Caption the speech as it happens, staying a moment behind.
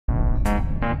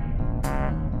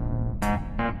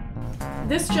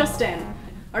This just in.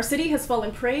 Our city has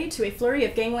fallen prey to a flurry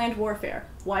of gangland warfare.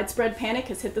 Widespread panic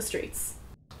has hit the streets.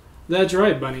 That's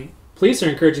right, Bunny. Police are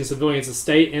encouraging civilians to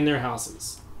stay in their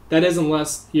houses. That is,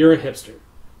 unless you're a hipster.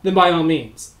 Then by all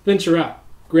means, venture out,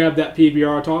 grab that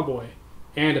PBR tall boy,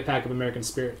 and a pack of American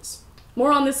spirits.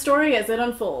 More on this story as it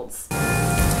unfolds.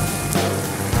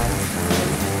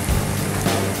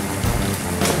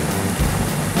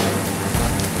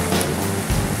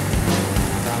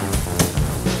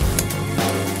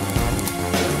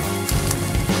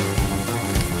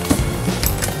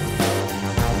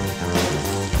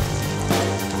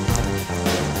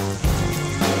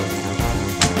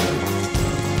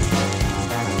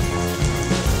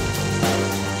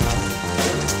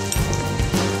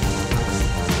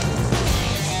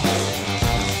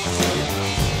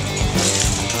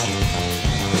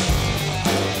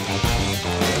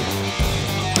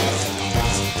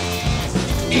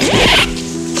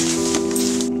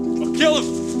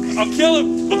 I'll kill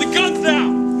him! Put the guns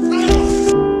down!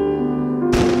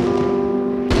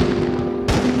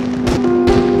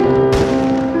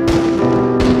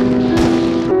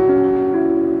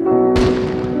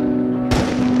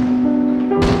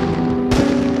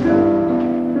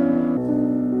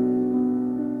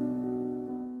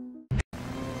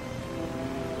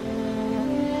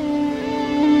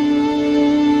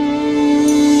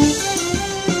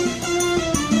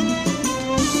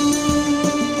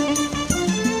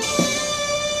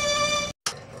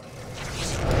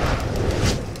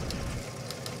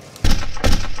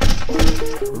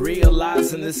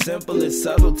 Realizing the simplest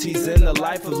subtleties in the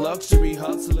life of luxury,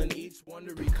 hustling each one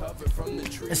to recover from the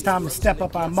tree. It's time to step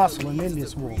up our muscle and end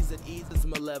this war.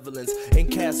 Malevolence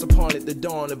and cast upon it the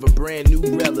dawn of a brand new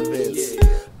relevance.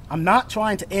 I'm not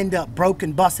trying to end up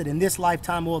broken, busted in this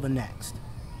lifetime or the next.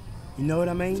 You know what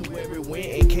I mean?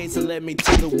 In case it led me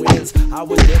to the winds, I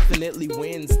would definitely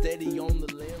win. Steady on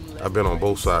the limb. I've been on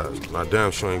both sides. I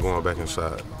damn sure ain't going back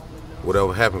inside.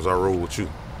 Whatever happens, I roll with you.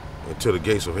 Until the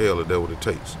gates of hell, if that's what it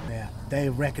takes. Yeah, day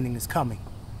of reckoning is coming.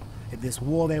 If this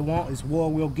war they want is war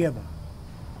we'll give them.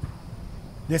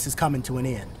 This is coming to an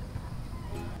end.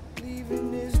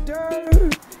 Leaving this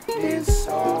dirt is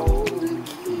all the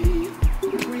key.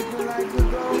 Creeping like the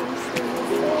ghost in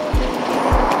the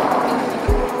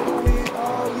falling with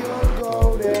all your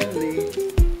golden leaf.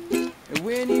 And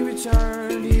when he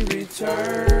returned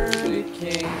a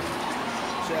king.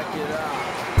 Check it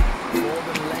out.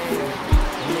 Northern land.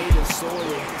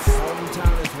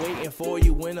 Hometown is waiting for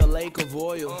you in a lake of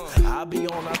oil. I'll be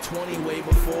on our 20 way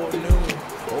before noon.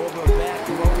 Over back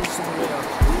road somewhere,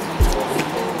 moving towards the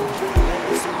moon. Let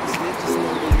the superstitious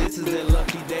know that this is their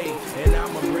lucky day, and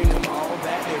I'ma bring them all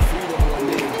back their freedom one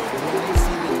day. When they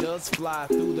see the dust fly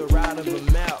through the ride of a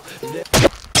mount,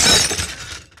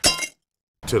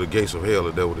 To the gates of hell,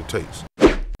 if that's what it takes.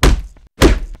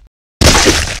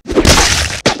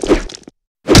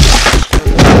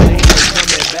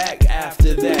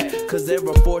 After that, cause there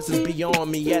are forces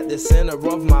beyond me at the center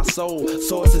of my soul.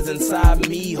 Sources inside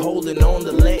me holding on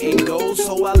to letting go,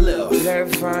 so I left.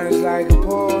 Left furnace like a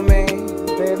poor man,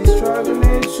 barely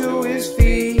struggling to his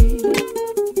feet.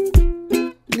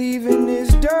 Leaving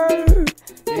this dirt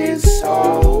is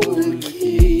all the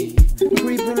key.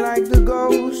 Creeping like the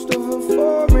ghost of a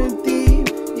foreign thief.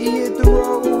 He hit the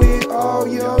road with all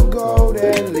your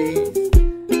golden leaf.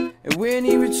 And when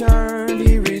he returned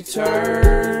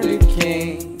a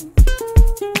king.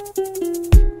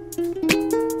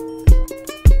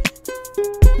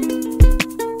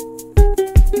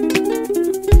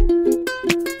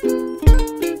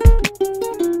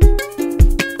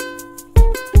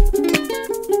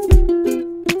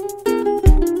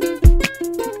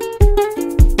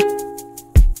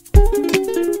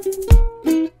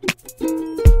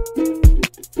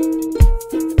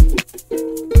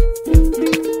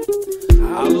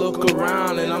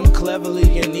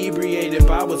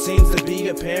 Seems to be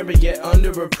apparent yet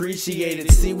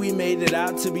underappreciated. See, we made it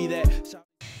out to be that.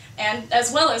 And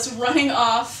as well as running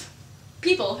off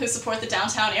people who support the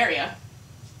downtown area.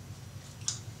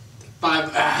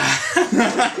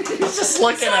 He's just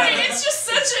looking at it. It's just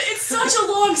such a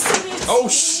long sentence. Oh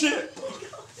shit!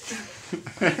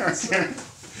 Here.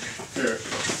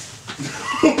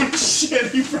 Oh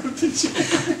shit, he broke the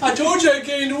chair. I told you I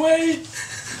gained weight!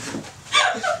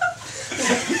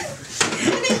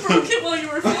 And he broke it while you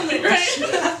were filming,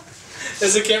 right?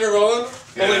 Is the camera rolling?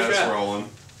 Yeah, Holy it's crap. rolling.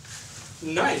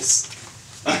 Nice.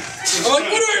 I'm like, what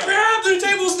do I grab? The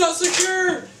table's not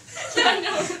secure! Yeah, I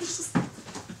know. It's just...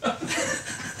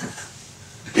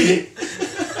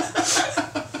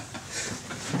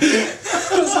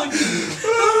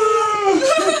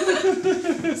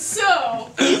 So,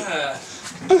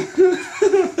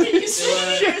 can you piece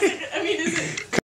of shit. I mean, is it?